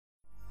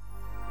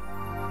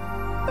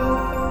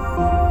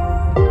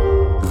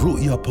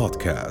رؤيا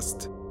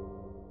بودكاست.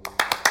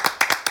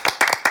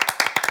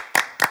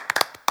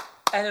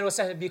 أهلا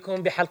وسهلا بكم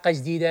بحلقة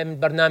جديدة من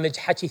برنامج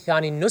حكي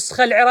ثاني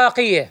النسخة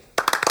العراقية.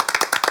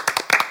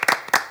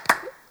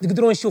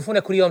 تقدرون تشوفونا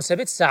كل يوم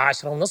سبت الساعة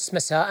 10:30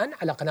 مساء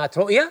على قناة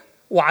رؤيا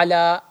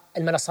وعلى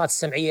المنصات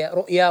السمعية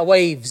رؤيا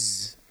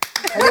ويفز.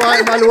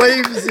 هاي مال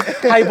ويفز،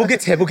 هاي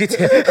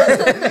بوقتها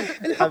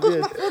الحقوق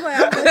محفوظة يا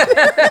عم.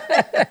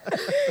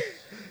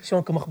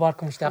 شلونكم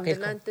اخباركم؟ مشتاقين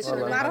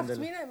لكم. ما عرفت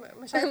مين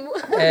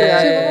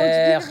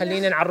مشاهد.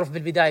 خلينا نعرف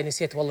بالبداية.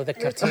 نسيت والله،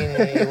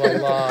 ذكرتيني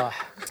والله.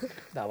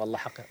 لا والله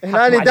حق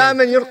هنالي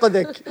دائما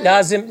يرقدك.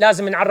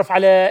 لازم نعرف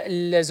على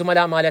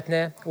الزملاء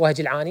مالتنا.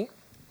 وهج العاني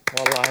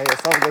والله هي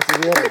صفقة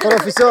كبيرة.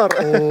 بروفيسور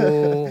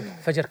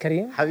فجر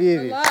كريم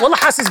حبيبي. والله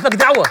حاسس بك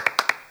دعوة.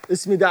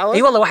 اسمي دعوة؟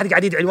 اي والله واحد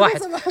قاعد يدعي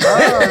الواحد.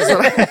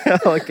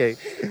 اوكي.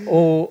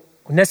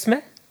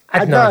 ونسمة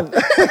عدنان.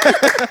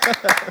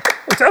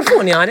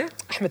 وتعرفوني انا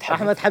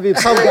احمد حبيب.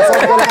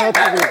 صفقة احمد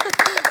حبيب.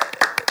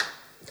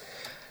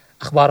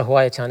 اخبار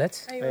هواية كانت.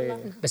 أيوة.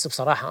 بس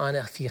بصراحة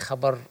انا في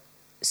خبر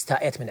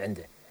استاءت من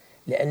عنده،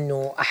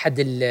 لانه احد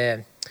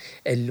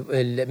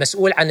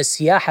المسؤول عن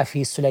السياحة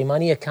في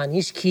السليمانية كان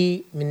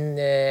يشكي من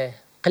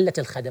قلة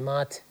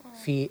الخدمات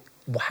في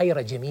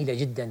بحيرة جميلة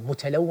جدا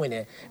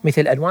متلونة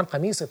مثل ألوان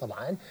قميصي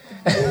طبعا.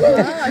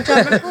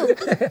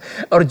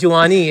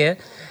 أرجوانية.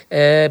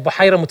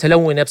 بحيرة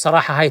متلونة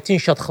بصراحة. هاي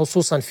تنشط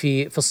خصوصا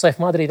في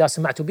الصيف. ما أدري إذا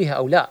سمعتوا بها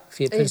أو لا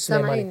في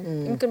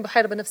السليمانية. يمكن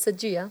بحيرة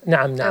بنفسجية.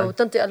 نعم. أو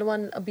تنطي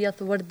ألوان أبيض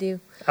ووردي.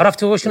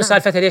 عرفتوا شنو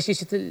سالفتها؟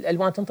 ليش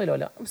الألوان تنطي لو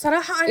لا؟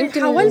 بصراحة أنا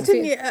حاولت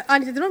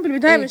أنا تدرون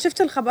بالبداية من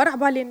شفت الخبر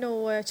عبالي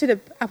إنه كذب،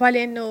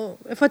 عبالي إنه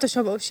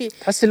فوتوشوب أو شيء.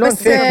 حس اللون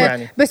فيك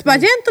يعني. بس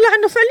بعدين طلع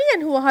إنه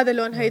فعليا هو هذا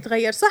اللون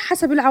هيتغير، صح؟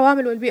 حسب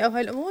العوامل والبيئة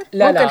وهاي الأمور.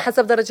 ممكن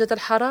حسب درجة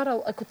الحرارة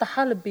وأكو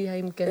تحالب بها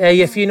يمكن.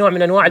 هي في نوع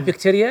من أنواع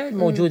البكتيريا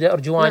الموجودة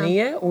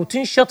أرجوانية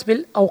وتنشط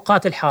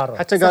بالأوقات الحارة.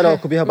 حتى قالوا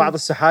اكو بها بعض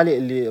السحالي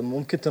اللي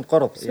ممكن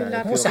تنقرض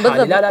يعني. مو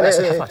سحالي، لا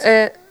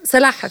سلحفات.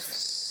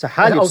 سلاحف.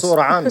 سحالي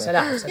بصورة عامة.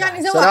 سلاحف.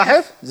 يعني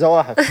سلاحف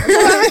زواحف.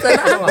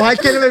 وهاي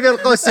الكلمة بين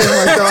قوسين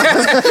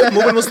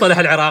مو بالمصطلح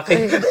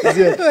العراقي.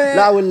 زين.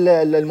 لا،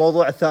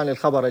 والموضوع الثاني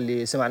الخبر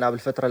اللي سمعناه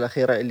بالفترة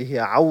الأخيرة اللي هي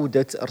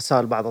عودة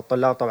إرسال بعض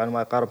الطلاب، طبعا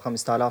ما يقارب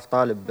 5000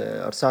 طالب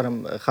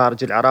إرسالهم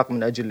خارج العراق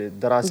من أجل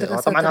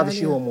الدراسة. طبعا هذا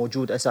الشيء هو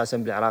موجود أساسا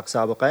بالعراق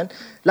سابقا،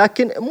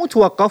 لكن مو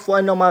توقف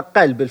وإنما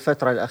قل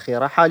بالفترة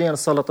الأخيرة. حاليا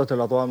سلطت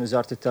الأضواء من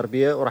وزارة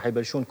التربية وراح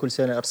يبلشون كل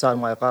سنة إرسال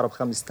ما يقارب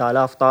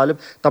 5000 طالب،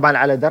 طبعا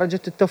على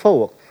درجة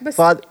التفوق.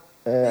 بس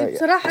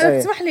بصراحة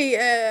تسمح لي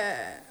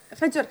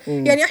فجر،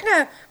 يعني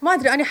احنا ما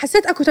ادري، انا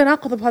حسيت اكو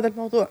تناقض بهذا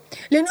الموضوع،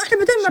 لانه احنا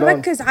بدل ما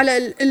نركز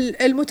على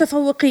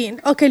المتفوقين،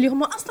 اوكي اللي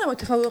هم اصلا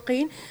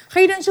متفوقين،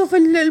 خلينا نشوف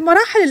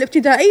المراحل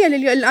الابتدائيه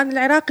اللي الان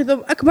العراق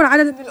اكبر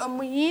عدد من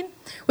الاميين،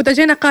 واذا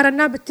جينا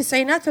قارناه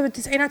بالتسعينات،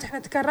 فبالتسعينات احنا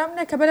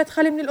تكرمنا كبلد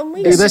خالي من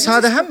الاميه. بس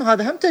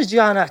هذا هم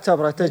تشجيع، انا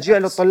اعتبره تشجيع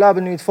للطلاب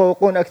انه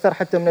يتفوقون اكثر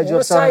حتى من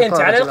اجل ساعه. انت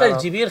على الاقل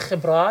تجيبين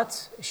خبرات،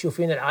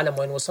 تشوفين العالم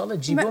وين وصل،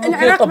 تجيبون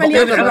العراق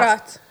مليان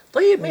خبرات.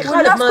 طيب ما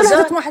يخالف، ما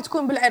زال تطمح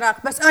تكون بالعراق،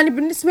 بس أنا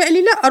بالنسبة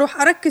لي لا،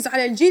 أروح أركز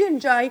على الجيل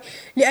الجاي،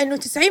 لأنه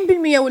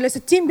 90% ولا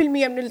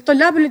 60% من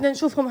الطلاب اللي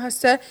نشوفهم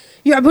هسه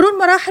يعبرون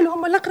مراحل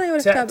هم لا قراية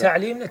ولا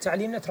كتابة.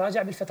 تعليمنا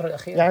تراجع بالفترة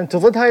الأخيرة. يعني أنت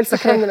ضد هاي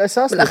الفكرة من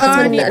الأساس؟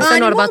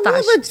 أنا مو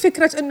ضد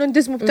فكرة إنه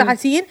ندز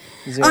مبتعثين،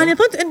 أنا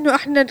ضد إنه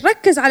إحنا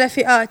نركز على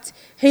فئات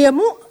هي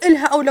مو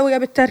إلها أولوية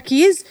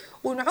بالتركيز،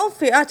 ونعوف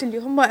فئات اللي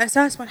هم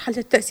أساس مرحلة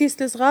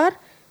التأسيس الصغار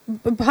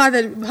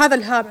بهذا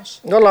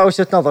الهامش. والله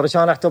وجهة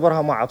نظري انا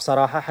اعتبرها معه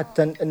بصراحه،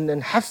 حتى ان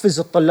نحفز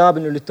الطلاب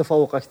انه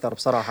للتفوق اكثر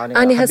بصراحه.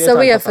 انا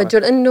هسويها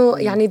فجر انه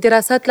يعني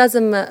دراسات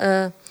لازم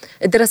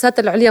الدراسات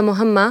العليا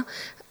مهمه.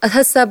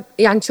 هسه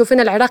يعني تشوفين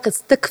العراق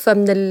استكفى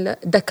من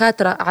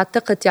الدكاتره،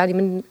 اعتقد يعني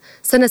من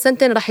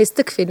سنتين راح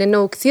يستكفي،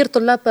 لانه كثير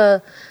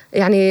طلاب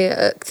يعني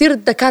كثير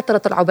دكاتره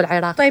طلعوا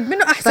بالعراق. طيب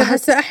منو احسن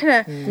هسه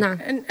احنا نعم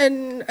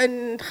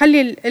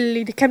نخلي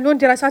اللي يكملون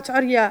دراسات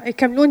عليا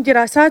يكملون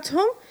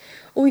دراساتهم،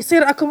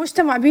 ويصير اكو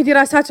مجتمع به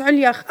دراسات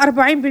عليا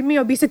 40%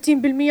 وب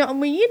 60%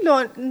 اميين،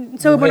 لو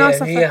نسوي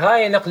مناصفه. هي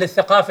هاي نقل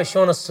الثقافه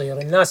شلون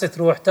تصير؟ الناس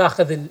تروح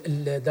تاخذ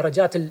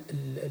الدرجات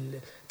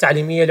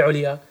التعليميه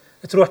العليا،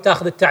 تروح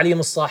تاخذ التعليم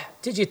الصح،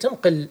 تجي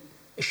تنقل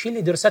الشيء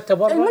اللي درسته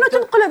برا. منو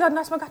تنقل اذا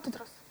الناس ما قاعد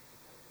تدرس؟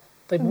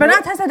 طيب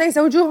البنات هسه دا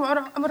يزوجوهم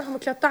عمرهم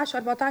 13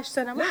 14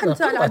 سنه، ما حد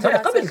سال عن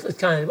قبل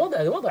كان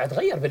الوضع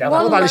تغير بالعراق،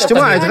 الوضع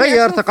الاجتماعي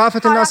تغير،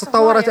 ثقافه الناس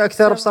تطورت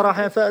اكثر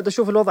بصراحه،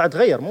 فاشوف الوضع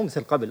تغير مو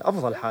مثل قبل،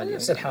 افضل حاليا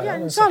نفس الحال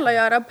يعني ان شاء الله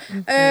يا رب.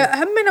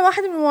 همنا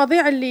واحد من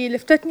المواضيع اللي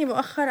لفتتني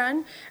مؤخرا،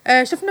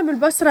 شفنا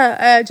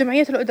بالبصره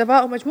جمعيه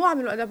الادباء ومجموعه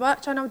من الادباء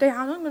كانوا دا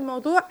يعانون من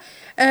موضوع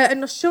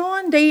انه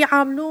شلون دا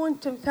يعاملون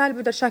تمثال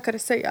بدر شاكر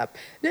السياب.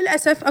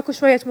 للاسف اكو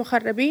شويه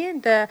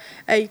مخربين دا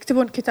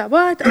يكتبون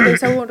كتابات او دا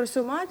يسوون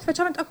رسومات،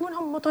 فكانت اكو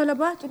منهم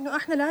مطالبات انه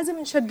احنا لازم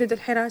نشدد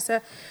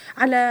الحراسه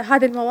على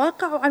هذه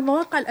المواقع وعلى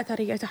المواقع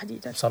الاثريه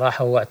تحديدا.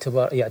 بصراحه هو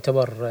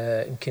يعتبر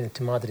يمكن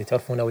انتم ما ادري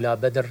تعرفون او لا،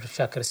 بدر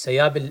شاكر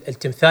السياب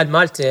التمثال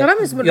مالته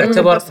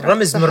يعتبر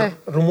رمز من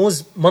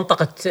رموز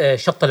منطقه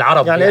شط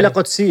العرب، يعني له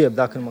قدسيه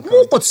بذاك المكان.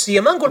 مو قدسيه،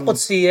 ما نقول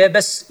قدسيه،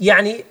 بس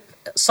يعني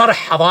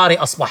صرح حضاري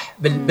اصبح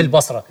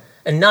بالبصره،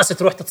 الناس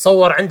تروح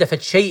تتصور عنده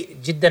فد شيء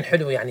جدا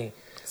حلو يعني.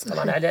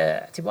 طبعا على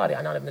اعتبار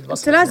يعني انا ابن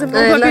البصره لازم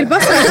موضوع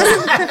بالبصره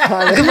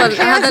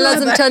هذا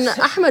لازم كان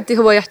احمد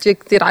هو يحكي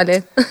كثير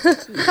عليه.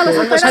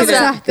 خلص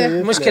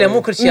المشكله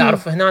مو كل شيء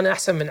اعرف هنا، أنا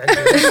احسن من عندي.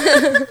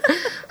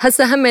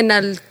 هسه هم ان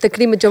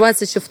التكريم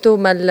الجواز شفتوه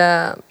مال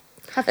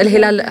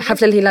الهلال،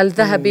 حفل الهلال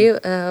الذهبي،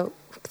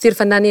 كثير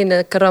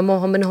فنانين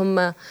كرموهم،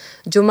 منهم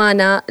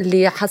جمانة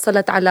اللي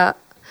حصلت على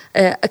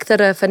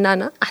أكثر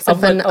فنانة،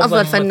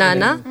 أفضل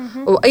فنانة،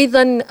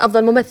 وأيضا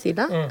أفضل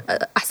ممثلة،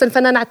 أحسن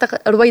فنانة أعتقد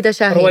رويدة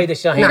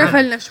شاهين.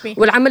 نعم.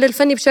 والعمل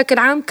الفني بشكل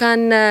عام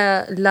كان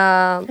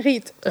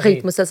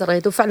غيد مسلسل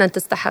غيد، وفعلا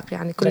تستحق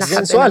يعني كنا حابين.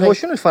 السؤال هو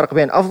شنو الفرق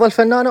بين أفضل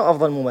فنانة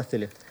وأفضل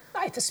ممثلة؟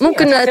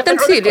 ممكن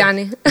التمثيل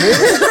يعني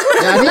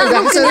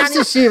ممكن نفس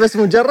الشيء بس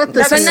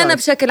مجرد فنانة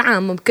بشكل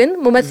عام،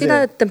 ممكن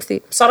ممثلة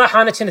التمثيل.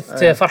 بصراحة أنا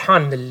كنت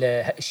فرحان من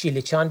الشيء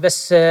اللي كان،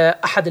 بس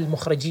أحد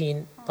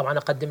المخرجين طبعا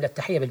أقدم له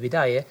التحية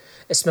بالبداية،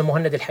 اسمه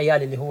مهند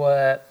الحيالي اللي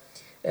هو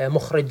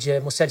مخرج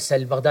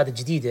مسلسل بغداد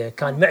الجديدة،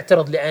 كان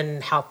معترض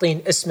لأن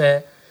حاطين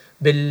اسمه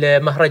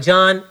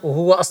بالمهرجان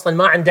وهو أصلا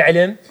ما عنده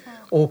علم،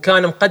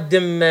 وكان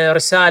مقدم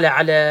رسالة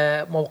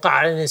على موقع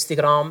على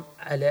الانستغرام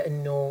على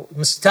انه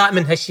مستاء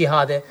من هالشيء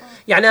هذا.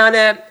 يعني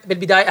انا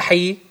بالبدايه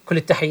احيي كل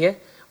التحيه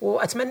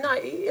واتمنى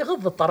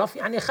يغض الطرف،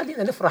 يعني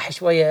خلينا نفرح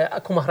شويه،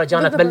 اكو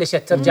مهرجانات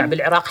بلشت ترجع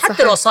بالعراق حتى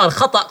صحيح. لو صار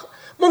خطا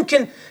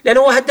ممكن، لانه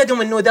هو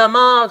هددهم انه اذا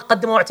ما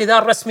قدموا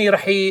اعتذار رسمي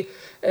راح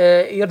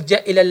يرجع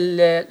الى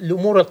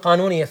الامور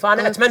القانونيه،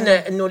 فانا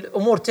اتمنى انه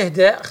الامور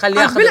تهدى.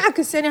 خلي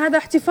بالعكس يعني هذا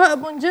احتفاء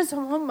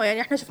بانجازهم هم،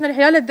 يعني احنا شفنا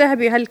الهلال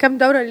الذهبي هالكم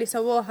دوره اللي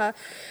سووها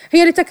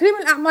هي لتكريم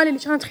الاعمال اللي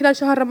كانت خلال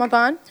شهر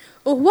رمضان،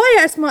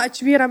 وهواية أسماء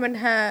كبيرة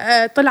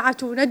منها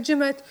طلعت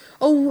ونجمت،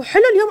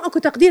 وحلو اليوم أكو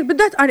تقدير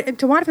بالذات.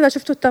 أنتم ما أعرف إذا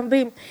شفتوا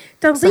التنظيمها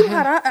صحيح.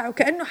 رائع،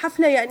 وكأنه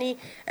حفلة يعني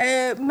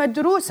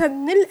مدروسة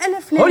من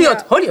الألف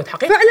للياء. هوليود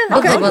حقيقة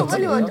فعلا كأنه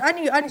هوليود.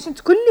 أنا كنت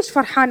كلش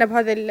فرحانة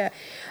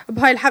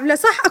بهاي الحفلة.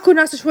 صح أكو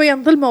ناس شوية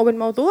انظلموا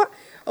بالموضوع،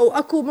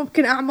 واكو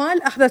ممكن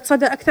اعمال اخذت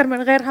صدى اكثر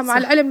من غيرها، مع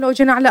العلم لو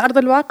جينا على ارض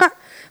الواقع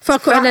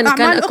فاكو فعلا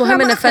كان اكو هم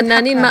من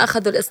الفنانين ما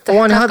اخذوا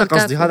الاستحقاق. وانا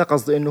هذا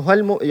قصدي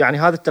انه يعني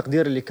هذا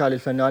التقدير اللي كان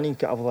للفنانين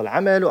كافضل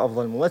عمل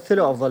وافضل ممثل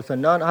وافضل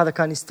فنان، هذا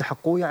كان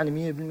يستحقوه يعني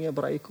 100%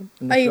 برايكم؟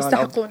 اي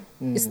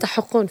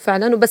يستحقون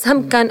فعلا، وبس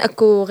هم كان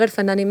اكو غير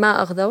فنانين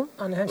ما اخذوا،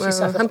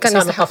 هم كان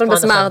يستحقون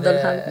بس ما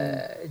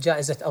اخذوا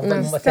جائزه افضل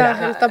ممثل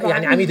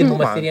يعني عميد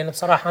الممثلين.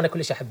 بصراحه انا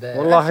كلش احبه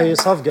والله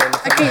صفقه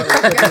اكيد.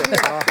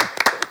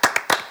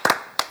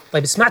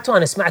 طيب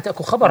انا سمعت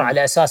اكو خبر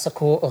على اساس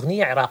اكو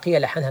اغنيه عراقيه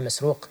لحنها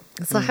مسروق.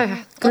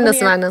 صحيح كلنا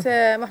سمعنا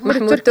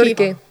محمود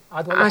تركي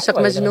عاشق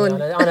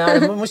مجنون. انا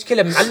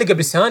مشكله معلقه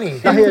بلساني.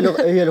 لا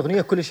هي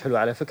الاغنيه كلش حلوه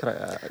على فكره،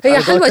 هي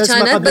حلوه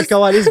كانت قبل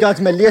الكواليس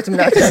قالت مليت من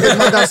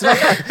ما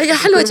اسمعها. هي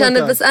حلوه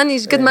كانت بس اني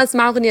قد ما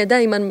اسمع اغنيه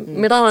دائما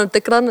مرارا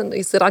وتكرارا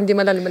يصير عندي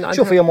ملل من عندها.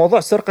 شوف هي موضوع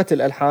سرقه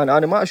الالحان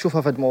انا ما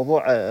اشوفها فد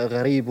موضوع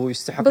غريب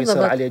ويستحق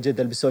يصير عليه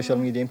جدل بالسوشيال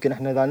ميديا. يمكن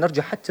احنا اذا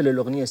نرجع حتى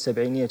للاغنيه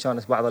السبعينيه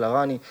كانت بعض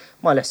الاغاني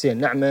مال حسين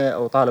نعمه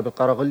او طالب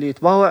القرغلي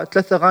يتباوع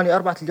 3 أغاني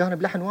 4 تلقاهن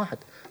بلحن واحد،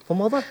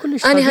 فموضوع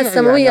كلش طبيعي. أنا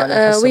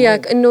هسه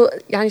وياك إنه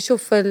يعني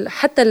شوف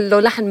حتى لو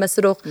لحن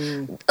مسروق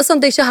أصلاً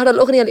دي شهر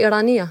الأغنية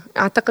الإيرانية،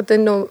 أعتقد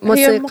إنه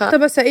موسيقى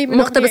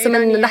مقتبسة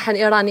من لحن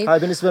إيراني. هاي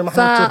بالنسبة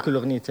لمحمود تركي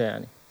أغنيته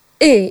يعني.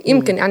 إيه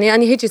يمكن يعني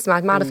أنا هيجي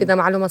سمعت ما أعرف إذا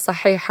معلومة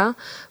صحيحة،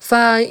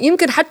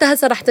 فيمكن حتى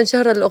هسه راح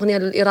تنشهر الأغنية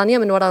الإيرانية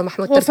من وراء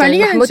محمود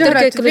تركي. محمود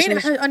تركي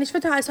أنا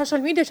شفتها على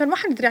السوشيال ميديا عشان ما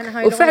حد يدري عنها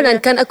هاي وفعلا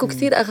كان أكو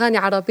كثير أغاني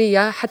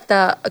عربية،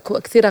 حتى أكو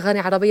كثير أغاني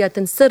عربية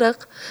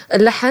تنسرق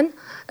اللحن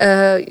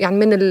يعني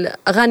من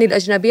الأغاني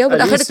الأجنبية،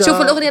 والآخر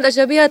تشوف الأغنية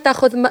الأجنبية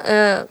تأخذ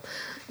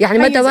يعني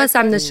مدى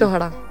واسع من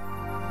الشهرة.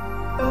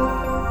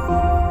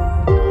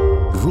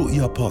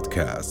 رؤيا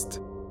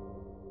بودكاست.